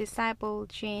rule, the disciple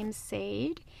James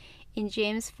said in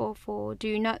James 4:4, do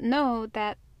you not know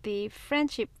that the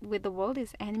friendship with the world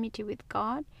is enmity with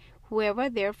God? Whoever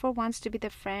therefore wants to be the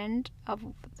friend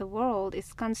of the world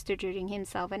is constituting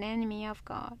himself an enemy of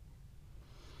God.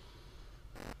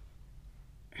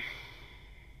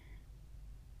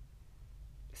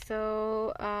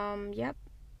 So, yep.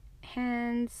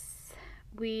 Hence,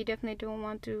 we definitely don't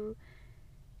want to,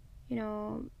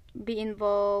 be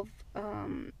involved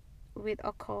with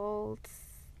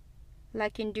occults.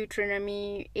 Like in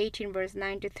Deuteronomy 18 verse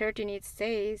 9 to 13, it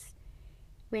says,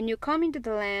 when you come into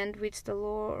the land which the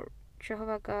Lord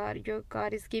Jehovah God, your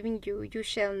God, is giving you, you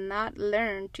shall not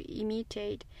learn to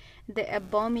imitate the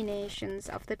abominations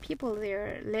of the people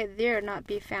there. Let there not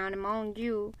be found among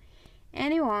you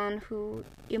anyone who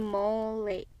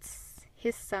immolates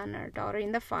his son or daughter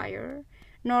in the fire,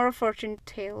 nor a fortune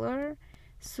teller,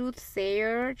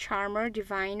 soothsayer, charmer,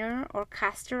 diviner, or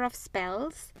caster of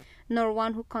spells, nor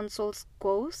one who consults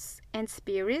ghosts and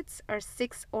spirits or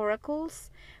seeks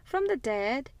oracles from the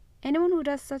dead. Anyone who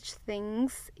does such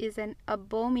things is an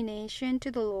abomination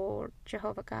to the Lord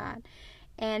Jehovah God.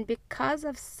 And because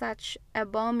of such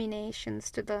abominations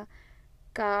to the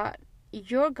God,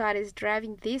 your God is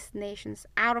driving these nations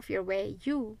out of your way.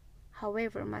 You,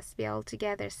 however, must be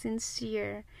altogether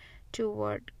sincere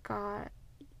toward God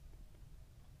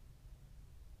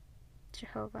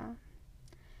Jehovah.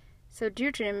 So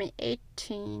Deuteronomy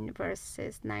 18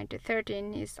 verses 9 to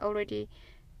 13 is already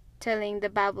telling the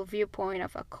Bible viewpoint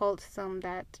of occultism,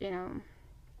 that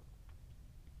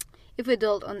if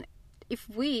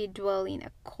we dwell in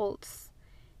occults,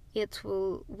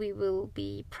 we will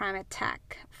be prime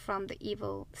attack from the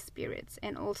evil spirits,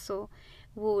 and also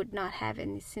we would not have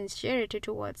any sincerity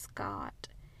towards God.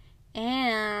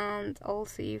 And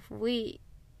also, if we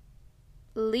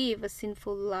live a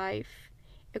sinful life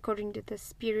according to the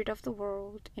spirit of the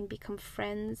world and become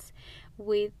friends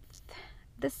with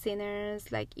the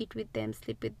sinners, like eat with them,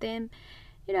 sleep with them,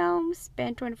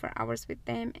 spend 24 hours with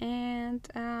them, and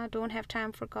don't have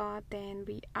time for God, then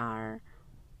we are,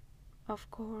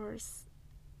 of course,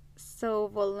 so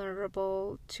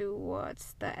vulnerable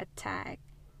towards the attack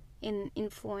and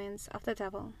influence of the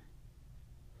devil.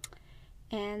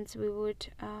 And we would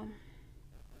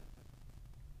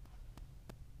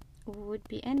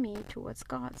be enemy towards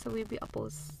God, so we'd be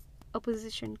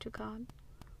opposition to God.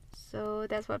 So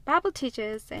that's what Bible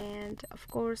teaches, and of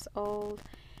course all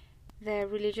the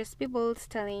religious peoples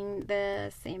telling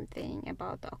the same thing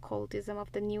about the occultism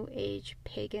of the New Age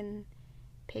pagan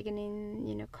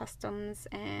customs,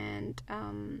 and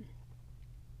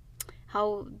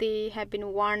how they have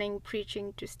been warning,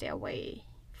 preaching to stay away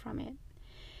from it.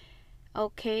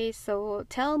 Okay, so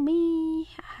tell me,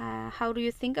 how do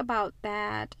you think about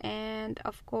that? And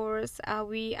of course,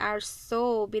 we are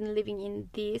so been living in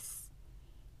this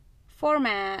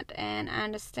format, and I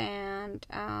understand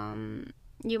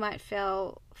you might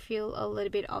feel a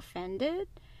little bit offended,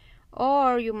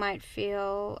 or you might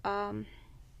feel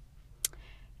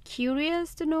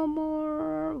curious to know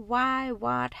more why,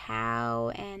 what, how,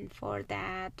 and for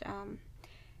that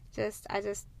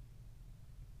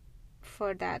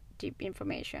for that deep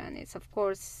information, it's of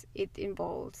course it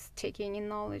involves taking in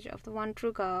knowledge of the one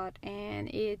true God, and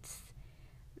it's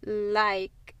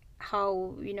like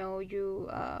how you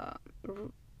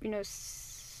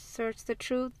search the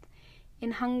truth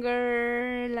in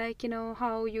hunger, like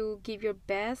how you give your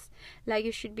best, like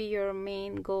it should be your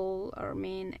main goal or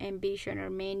main ambition or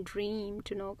main dream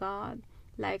to know God,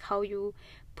 like how you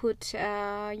put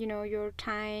your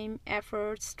time,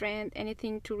 effort, strength,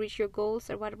 anything to reach your goals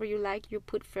or whatever you like, you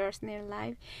put first in your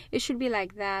life. It should be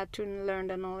like that to learn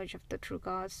the knowledge of the true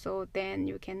God, so then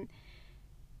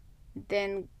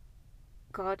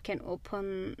God can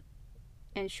open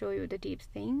and show you the deep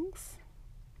things,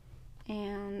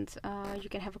 and you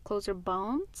can have a closer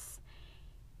bonds.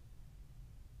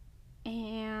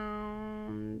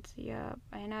 And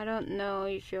and I don't know,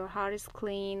 if your heart is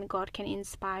clean, God can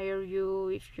inspire you.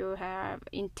 If you have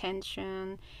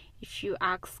intention, if you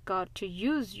ask God to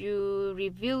use you,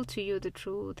 reveal to you the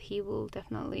truth, He will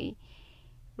definitely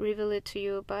reveal it to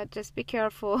you. But just be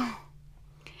careful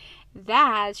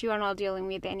that you are not dealing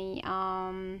with any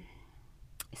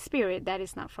spirit that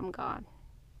is not from God.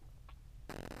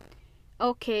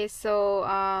 Okay, so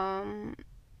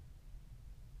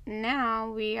now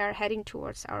we are heading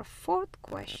towards our fourth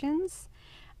questions.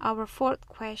 Our fourth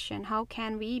question: how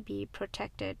can we be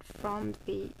protected from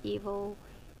the evil,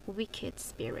 wicked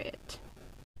spirit?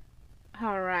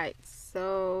 Alright,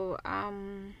 so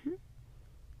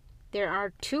there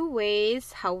are two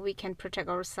ways how we can protect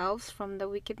ourselves from the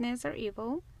wickedness or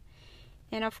evil.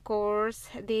 And of course,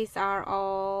 these are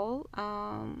all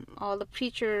the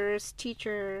preachers,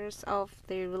 teachers of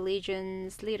the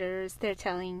religions, leaders, they're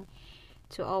telling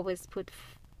to always put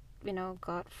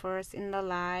God first in the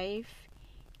life,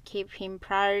 keep Him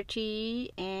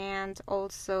priority, and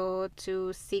also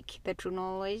to seek the true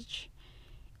knowledge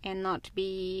and not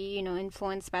be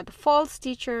influenced by the false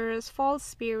teachers, false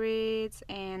spirits,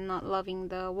 and not loving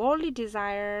the worldly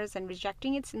desires and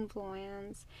rejecting its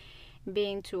influence,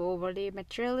 being too overly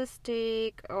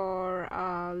materialistic, or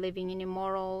living in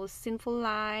immoral, sinful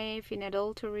life, in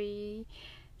adultery.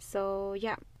 So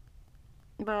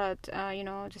but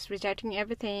just rejecting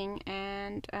everything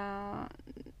and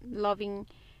loving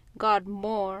God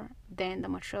more than the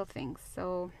material things.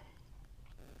 So,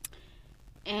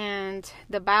 and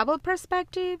the Bible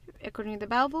perspective, according to the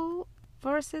Bible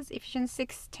verses, Ephesians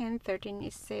 6:10-13,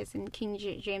 it says in King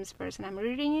James Version, I'm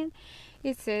reading it.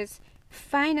 It says,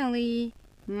 "Finally,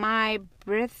 my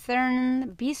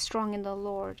brethren, be strong in the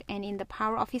Lord and in the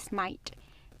power of His might.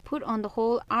 Put on the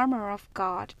whole armor of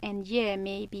God, and ye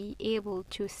may be able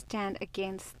to stand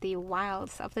against the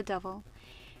wiles of the devil.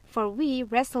 For we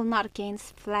wrestle not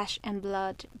against flesh and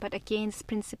blood, but against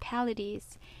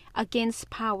principalities, against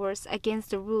powers, against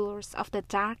the rulers of the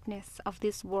darkness of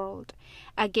this world,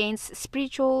 against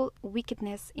spiritual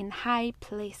wickedness in high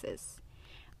places.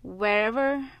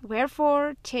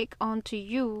 Wherefore take unto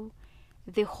you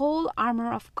the whole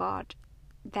armor of God,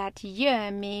 that ye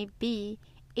may be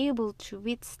able to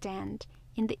withstand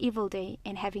in the evil day,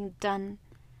 and having done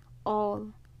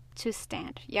all to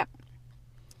stand."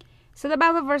 So the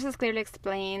Bible verses clearly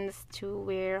explains to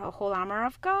wear a whole armor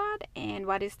of God. And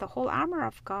what is the whole armor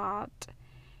of God?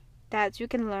 That you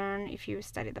can learn if you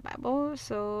study the Bible.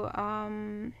 So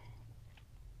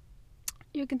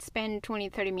you can spend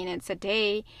 20-30 minutes a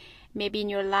day, maybe in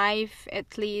your life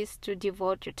at least, to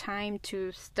devote your time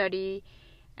to study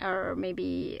or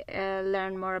maybe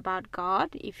learn more about God.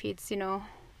 If it's,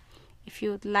 if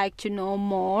you'd like to know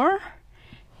more,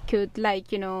 could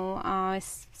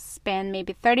spend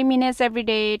maybe 30 minutes every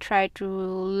day, try to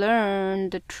learn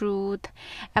the truth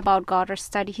about God or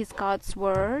study God's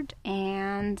word.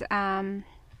 And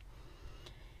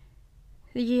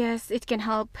yes, it can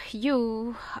help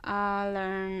you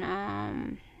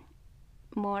learn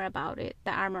more about it,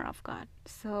 the armor of God.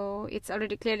 So it's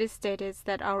already clearly stated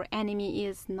that our enemy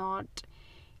is not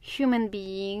human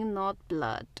being, not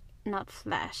blood, not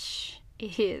flesh.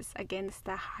 It is against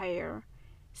the higher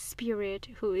spirit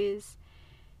who is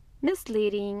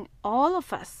misleading all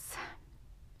of us,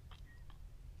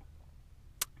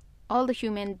 all the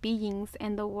human beings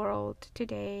in the world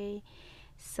today.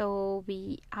 So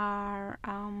we are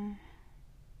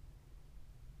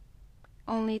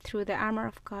only through the armor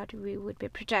of God we would be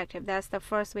protected. That's the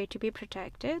first way to be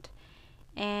protected.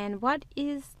 And what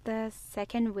is the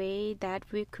second way that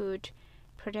we could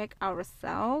protect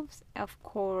ourselves? Of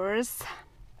course,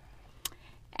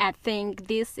 I think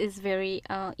this is very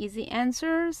easy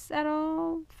answers at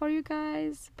all for you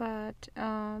guys, but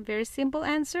very simple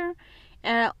answer.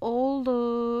 All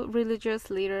the religious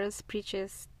leaders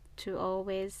preaches to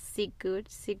always seek good,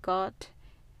 seek God,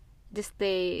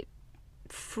 display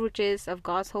fruits of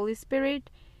God's Holy Spirit,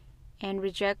 and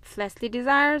reject fleshly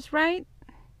desires, right?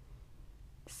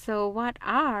 So what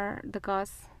are the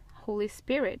God's Holy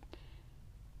Spirit?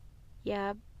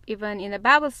 Yeah, even in the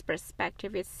Bible's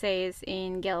perspective, it says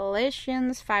in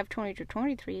Galatians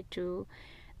 5:20-23,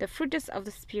 the fruits of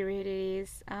the Spirit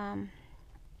is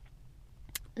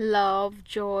love,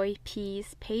 joy,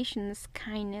 peace, patience,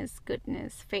 kindness,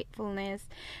 goodness, faithfulness,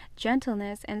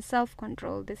 gentleness, and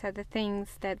self-control. These are the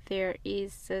things that there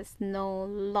is just no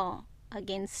law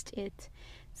against it.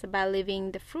 So by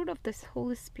living the fruit of the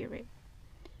Holy Spirit,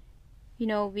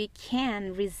 we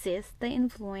can resist the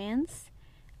influence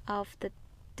of the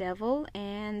devil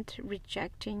and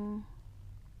rejecting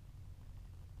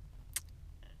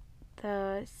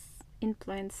the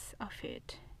influence of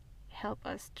it. Help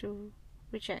us to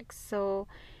reject. So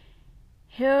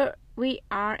here we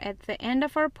are at the end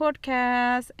of our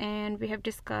podcast, and we have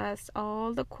discussed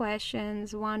all the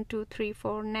questions 1, 2, 3,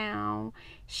 4 now,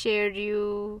 shared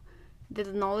you the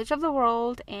knowledge of the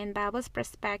world and Bible's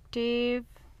perspective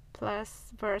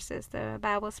plus versus the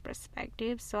Bible's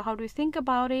perspective. So how do you think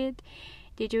about it?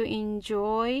 Did you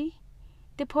enjoy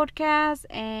the podcast,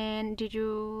 and did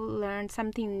you learn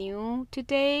something new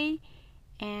today?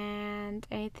 And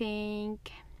anything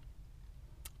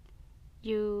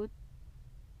you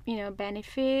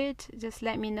benefit, just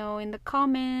let me know in the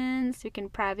comments. You can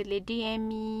privately DM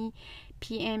me,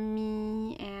 PM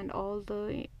me, and all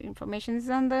the information is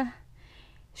on the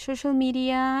social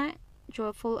media.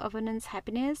 Joyful Abundance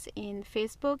Happiness in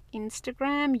Facebook,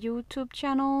 Instagram, YouTube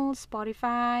channel,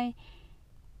 Spotify,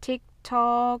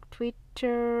 TikTok,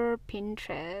 Twitter,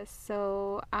 Pinterest.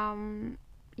 So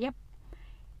yep,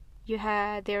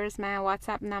 there's my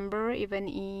WhatsApp number even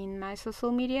in my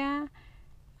social media,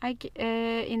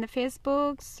 in the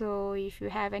Facebook. So if you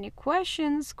have any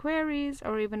questions, queries,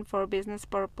 or even for business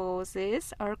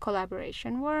purposes or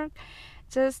collaboration work,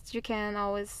 you can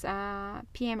always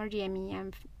PM or DM me.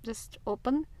 I'm just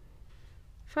open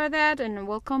for that and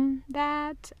welcome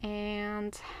that.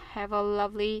 And have a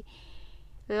lovely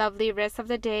rest of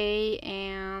the day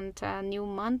and new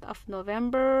month of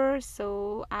November.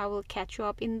 So I will catch you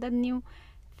up in the new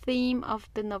theme of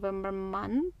the November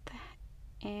month,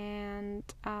 and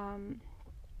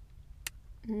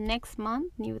next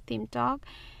month new theme talk.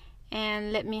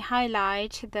 And let me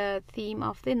highlight the theme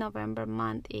of the November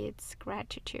month. It's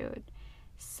gratitude.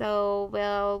 So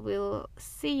we'll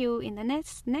see you in the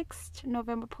next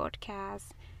November podcast.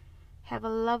 Have a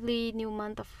lovely new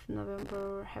month of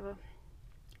November. Have a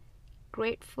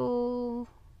grateful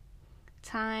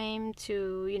time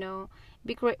to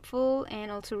be grateful,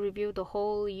 and also review the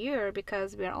whole year,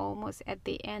 because we're almost at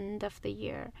the end of the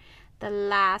year, the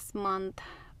last month,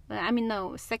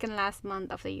 second last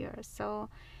month of the year. So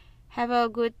have a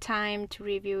good time to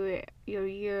review your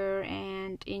year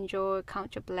and enjoy,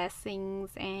 count your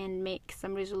blessings, and make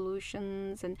some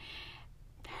resolutions, and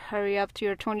hurry up to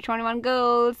your 2021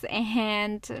 goals,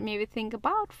 and maybe think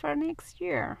about for next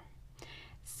year.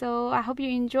 So I hope you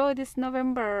enjoy this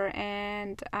November,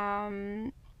 and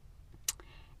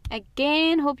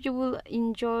again, hope you will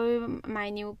enjoy my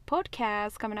new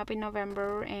podcast coming up in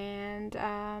November.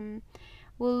 And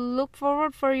we'll look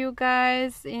forward for you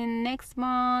guys in next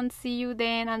month. See you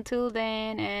then. Until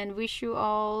then, and wish you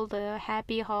all the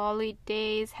happy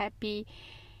holidays, happy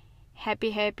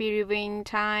reviewing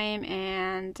time,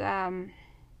 and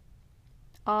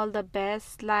all the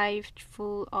best life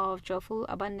full of joyful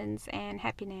abundance and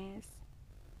happiness.